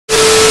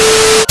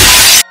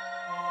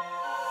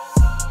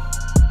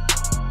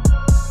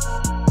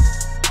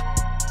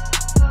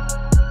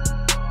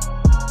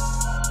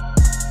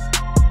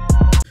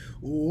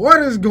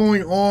is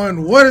going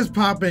on? What is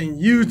poppin'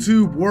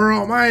 YouTube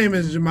world? My name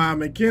is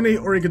Ghiman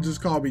Mckinney, or you could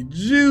just call me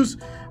Juice,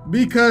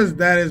 because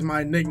that is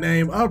my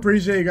nickname. I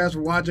appreciate you guys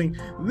for watching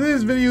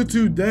this video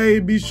today.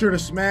 Be sure to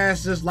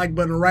smash this like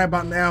button right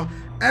about now,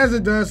 as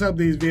it does help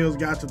these videos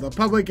get out to the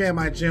public and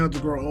my channel to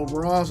grow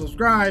overall.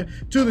 Subscribe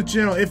to the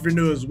channel if you're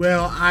new as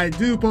well. I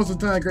do post a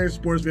ton of great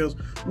sports videos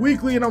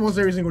weekly and almost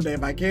every single day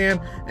if I can.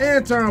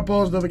 And turn on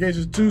post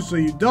notifications too, so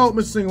you don't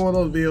miss a single one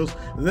of those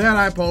videos that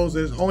I post.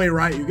 Is only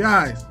right, you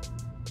guys.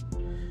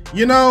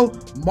 You know,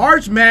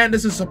 March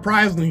Madness is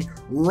surprisingly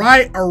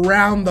right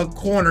around the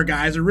corner,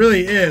 guys. It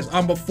really is.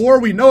 Before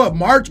we know it,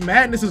 March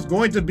Madness is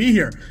going to be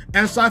here.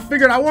 And so I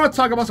figured I want to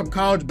talk about some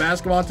college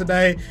basketball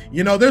today.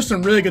 You know, there's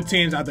some really good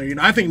teams out there. You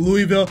know, I think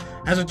Louisville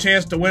has a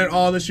chance to win it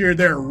all this year.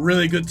 They're a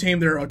really good team.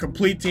 They're a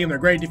complete team. They're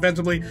great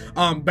defensively.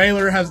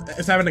 Baylor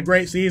is having a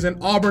great season.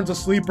 Auburn's a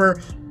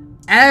sleeper.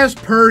 As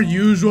per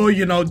usual,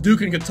 you know,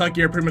 Duke and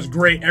Kentucky are pretty much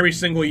great every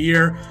single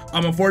year.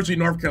 Unfortunately,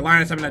 North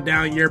Carolina's having a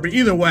down year. But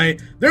either way,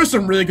 there's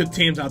some really good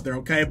teams out there,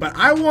 okay? But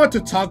I want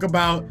to talk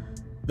about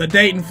the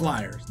Dayton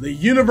Flyers, the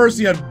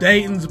University of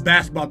Dayton's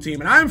basketball team.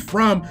 And I'm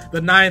from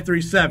the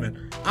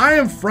 937. I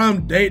am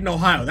from Dayton,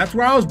 Ohio. That's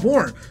where I was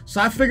born.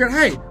 So I figured,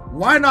 hey,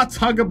 why not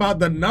talk about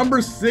the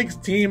number 6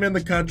 team in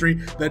the country,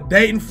 the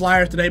Dayton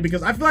Flyers, today?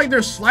 Because I feel like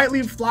they're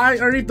slightly flying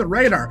underneath the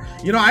radar.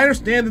 You know, I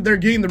understand that they're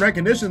getting the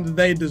recognition that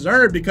they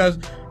deserve because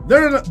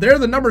they're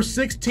the number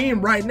 6 team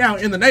right now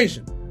in the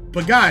nation.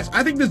 But guys,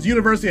 I think this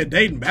University of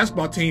Dayton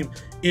basketball team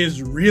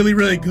is really,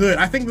 really good.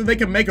 I think that they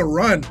can make a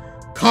run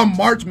come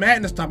March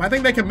Madness time. I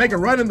think they can make a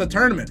run in the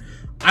tournament.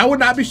 I would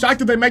not be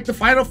shocked if they make the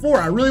Final Four.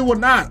 I really would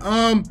not.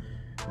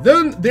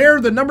 They're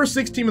the number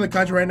 6 team in the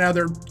country right now.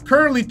 They're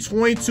currently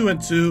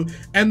 22-2,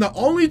 and the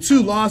only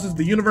 2 losses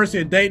the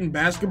University of Dayton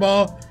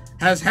basketball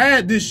has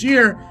had this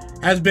year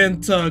has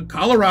been to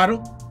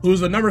Colorado,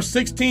 who's the number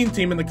 16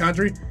 team in the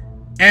country,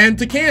 and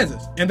to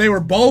Kansas. And they were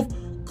both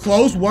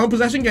close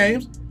one-possession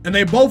games, and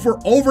they both were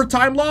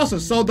overtime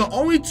losses. So the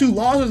only 2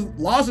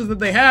 losses that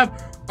they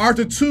have are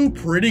to 2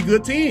 pretty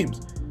good teams.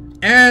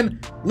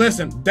 And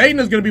listen, Dayton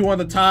is going to be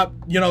one of the top,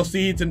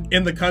 seeds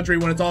in the country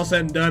when it's all said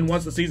and done,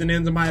 once the season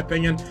ends, in my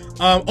opinion.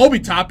 Obi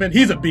Toppin,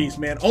 he's a beast,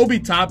 man. Obi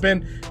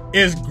Toppin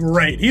is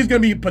great. He's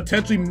going to be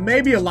potentially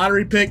maybe a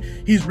lottery pick.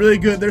 He's really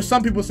good. There's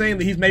some people saying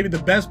that he's maybe the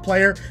best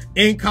player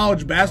in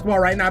college basketball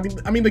right now.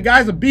 I mean, the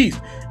guy's a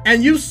beast.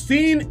 And you've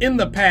seen in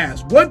the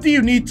past, what do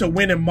you need to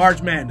win in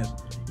March Madness?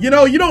 You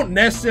know, you don't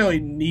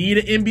necessarily need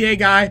an NBA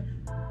guy,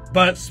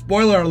 but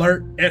spoiler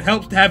alert, it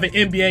helps to have an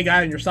NBA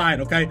guy on your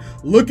side, okay?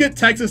 Look at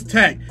Texas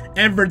Tech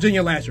and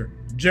Virginia last year.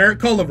 Jarrett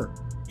Culver,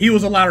 he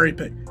was a lottery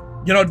pick.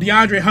 You know,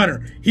 DeAndre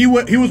Hunter, he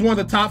was one of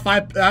the top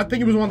 5, I think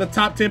he was one of the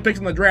top 10 picks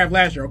in the draft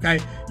last year, okay?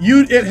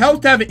 It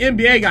helps to have an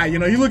NBA guy. You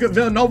know, you look at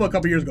Villanova a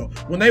couple years ago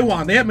when they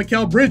won. They had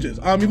Mikal Bridges.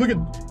 You look at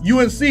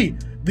UNC.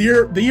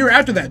 The year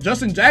after that,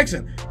 Justin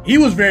Jackson, he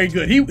was very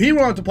good. He went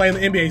on to play in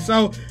the NBA.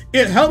 So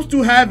it helps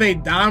to have a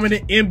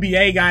dominant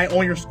NBA guy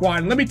on your squad.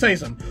 And let me tell you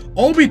something,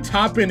 Obi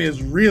Toppin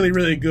is really,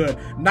 really good.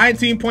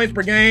 19 points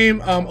per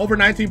game, over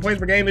 19 points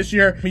per game this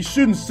year. He's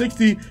shooting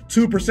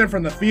 62%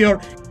 from the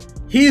field.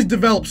 He's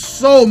developed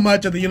so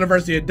much at the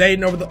University of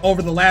Dayton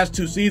over the last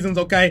 2 seasons,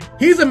 okay?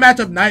 He's a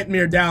matchup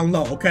nightmare down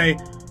low, okay?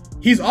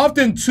 He's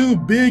often too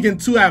big and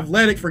too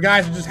athletic for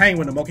guys to just hang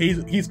with him, okay?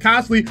 He's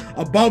constantly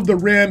above the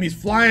rim. He's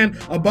flying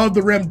above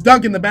the rim,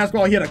 dunking the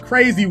basketball. He had a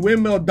crazy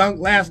windmill dunk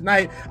last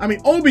night. I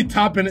mean, Obi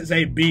Toppin is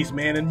a beast,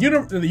 man. And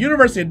the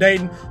University of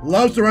Dayton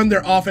loves to run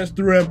their offense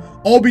through him.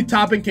 Obi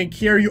Toppin can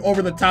carry you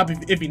over the top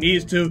if he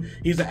needs to.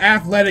 He's an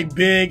athletic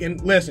big.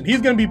 And listen,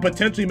 he's going to be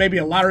potentially maybe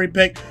a lottery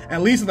pick,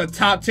 at least in the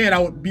top 10. I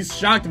would be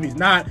shocked if he's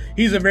not.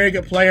 He's a very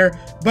good player.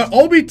 But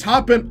Obi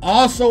Toppin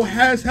also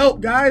has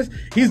help, guys.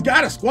 He's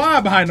got a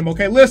squad behind him.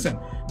 Okay, listen,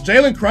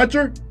 Jalen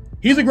Crutcher,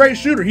 he's a great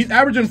shooter. He's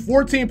averaging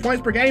 14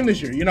 points per game this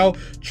year. You know,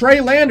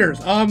 Trey Landers,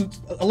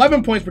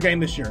 11 points per game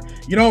this year.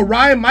 You know,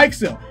 Ryan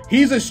Mikesell,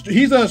 he's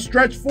a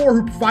stretch 4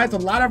 who provides a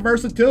lot of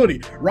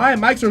versatility.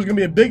 Ryan Mikesell is going to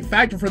be a big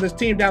factor for this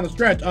team down the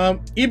stretch.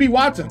 Obi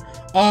Watson,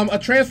 a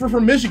transfer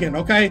from Michigan,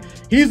 okay?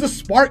 He's a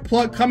spark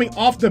plug coming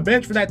off the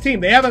bench for that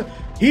team.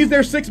 He's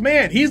their 6th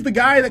man. He's the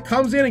guy that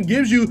comes in and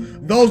gives you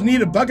those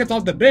needed buckets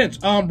off the bench.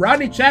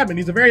 Rodney Chapman,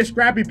 he's a very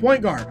scrappy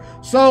point guard.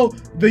 So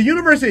the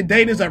University of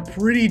Dayton is a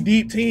pretty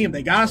deep team.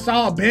 They got a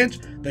solid bench.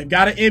 They've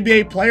got an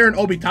NBA player in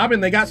Obi Toppin.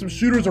 They got some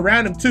shooters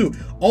around him too.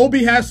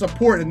 Obi has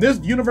support, and this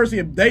University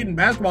of Dayton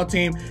basketball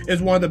team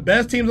is one of the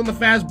best teams on the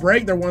fast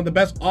break. They're one of the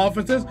best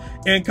offenses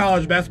in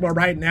college basketball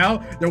right now.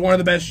 They're one of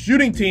the best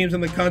shooting teams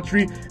in the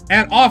country,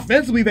 and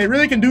offensively, they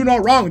really can do no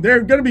wrong.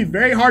 They're going to be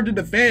very hard to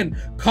defend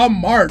come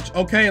March,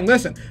 okay? And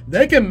listen,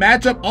 they can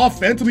match up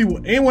offensively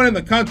with anyone in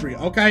the country,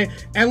 okay?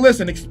 And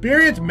listen,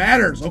 experience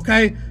matters,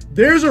 okay?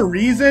 There's a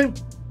reason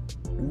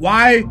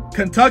why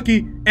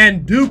Kentucky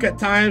and Duke at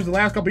times the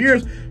last couple of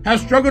years have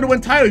struggled to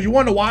win titles. You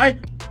wonder why?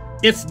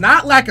 It's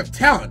not lack of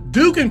talent.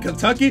 Duke and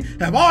Kentucky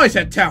have always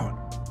had talent.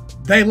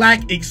 They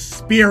lack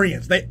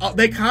experience.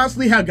 They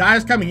constantly have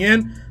guys coming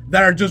in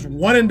that are just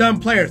one-and-done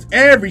players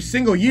every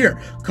single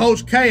year.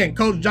 Coach K and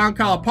Coach John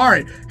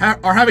Calipari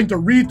are having to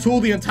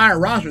retool the entire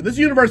roster. This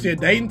University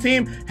of Dayton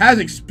team has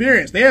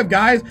experience. They have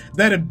guys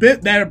that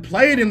have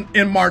played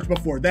in March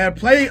before. They have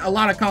played a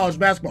lot of college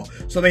basketball.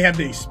 So they have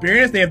the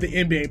experience, they have the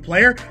NBA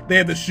player, they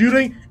have the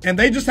shooting, and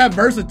they just have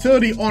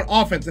versatility on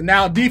offense. And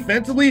now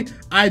defensively,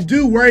 I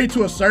do worry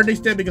to a certain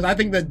extent because I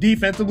think that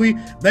defensively,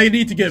 they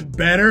need to get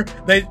better.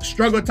 They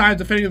struggle at times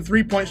defending the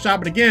three-point shot,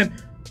 but again,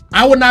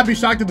 I would not be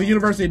shocked if the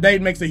University of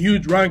Dayton makes a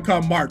huge run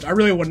come March. I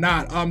really would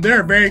not.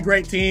 They're a very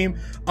great team.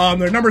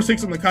 They're number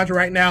 6 in the country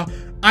right now.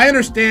 I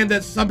understand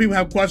that some people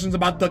have questions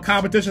about the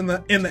competition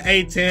in the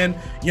A10.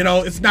 You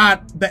know, it's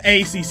not the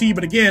ACC,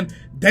 but again,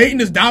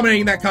 Dayton is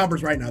dominating that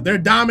conference right now. They're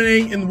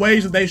dominating in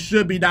ways that they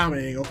should be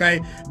dominating,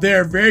 okay?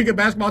 They're a very good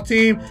basketball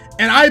team,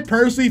 and I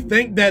personally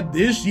think that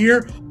this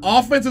year,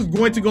 offense is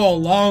going to go a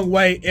long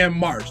way in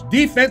March.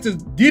 Defense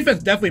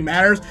definitely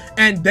matters,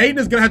 and Dayton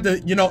is going to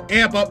have to, you know,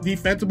 amp up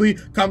defensively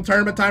come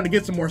tournament time to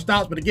get some more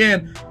stops. But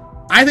again,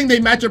 I think they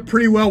match up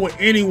pretty well with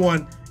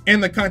anyone in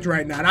the country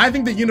right now. And I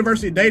think the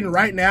University of Dayton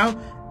right now,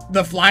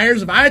 the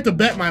Flyers, if I had to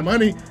bet my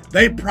money,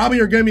 they probably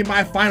are going to be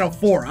my Final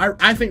Four.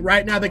 I think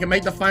right now they can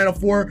make the Final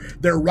Four.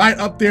 They're right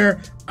up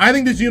there. I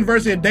think this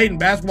University of Dayton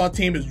basketball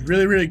team is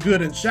really, really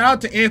good. And shout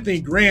out to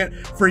Anthony Grant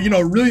for, you know,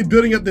 really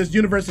building up this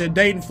University of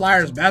Dayton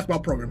Flyers basketball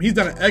program. He's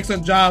done an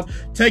excellent job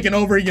taking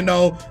over, you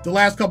know, the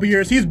last couple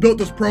years. He's built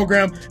this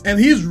program, and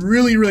he's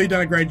really, really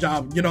done a great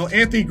job. You know,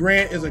 Anthony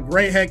Grant is a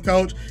great head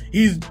coach.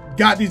 He's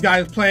got these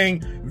guys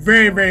playing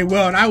very, very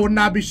well. And I would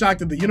not be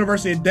shocked if the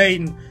University of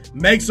Dayton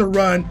makes a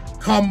run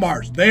come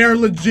March. They are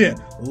legit.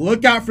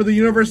 Look out for the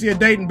University of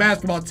Dayton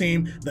basketball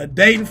team, the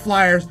Dayton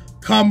Flyers,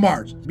 come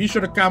March. Be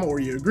sure to comment where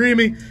you agree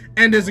with me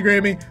and disagree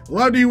with me.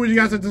 Love to hear what you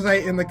guys have to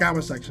say in the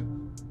comment section.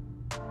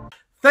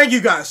 Thank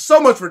you guys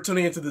so much for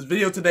tuning into this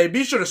video today.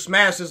 Be sure to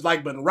smash this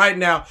like button right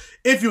now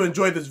if you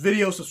enjoyed this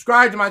video.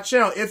 Subscribe to my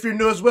channel if you're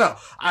new as well.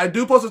 I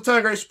do post a ton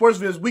of great sports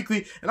videos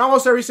weekly and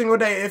almost every single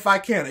day if I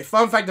can. A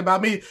fun fact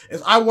about me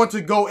is I want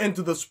to go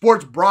into the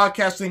sports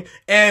broadcasting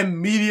and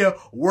media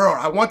world.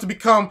 I want to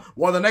become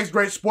one of the next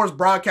great sports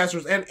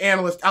broadcasters and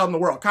analysts out in the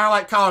world. Kind of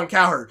like Colin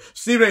Cowherd,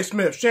 Stephen A.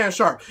 Smith, Shannon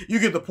Sharp. You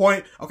get the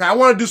point. Okay, I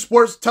want to do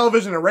sports,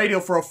 television, and radio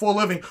for a full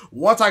living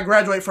once I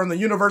graduate from the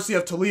University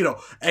of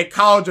Toledo, a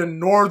college in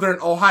Northern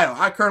Ohio.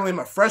 I currently am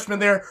a freshman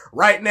there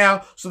right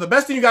now. So the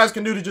best thing you guys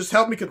can do to just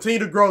help me continue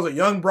to grow as a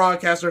young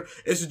broadcaster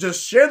is to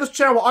just share this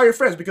channel with all your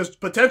friends, because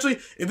potentially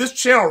if this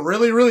channel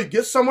really, really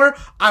gets somewhere,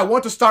 I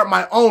want to start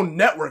my own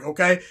network,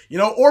 okay? You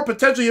know, or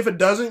potentially if it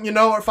doesn't, you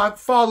know, or if I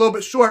fall a little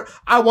bit short,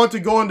 I want to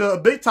go into a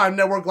big time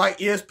network like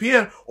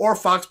ESPN or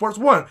Fox Sports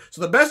 1.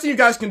 So the best thing you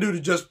guys can do to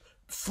just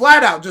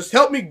flat out just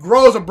help me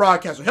grow as a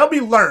broadcaster, help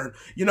me learn,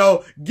 you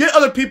know, get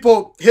other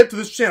people hip to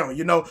this channel,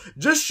 you know,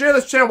 just share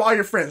this channel with all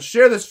your friends,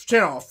 share this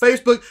channel on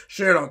Facebook,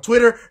 share it on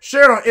Twitter,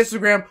 share it on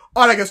Instagram,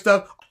 all that good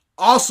stuff.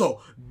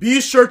 Also, be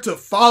sure to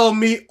follow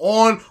me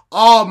on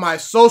all my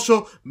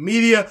social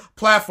media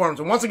platforms.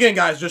 And once again,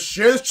 guys, just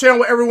share this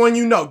channel with everyone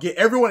you know. Get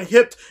everyone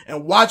hipped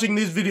and watching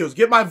these videos.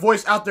 Get my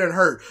voice out there and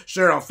heard.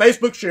 Share it on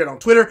Facebook, share it on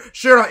Twitter,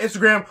 share it on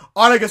Instagram,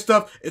 all that good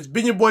stuff. It's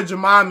been your boy,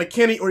 Ghiman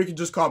Mckinney, or you can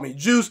just call me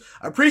Juice.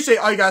 I appreciate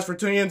all you guys for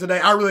tuning in today.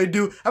 I really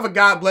do. Have a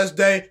God bless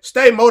day.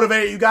 Stay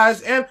motivated, you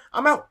guys, and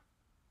I'm out.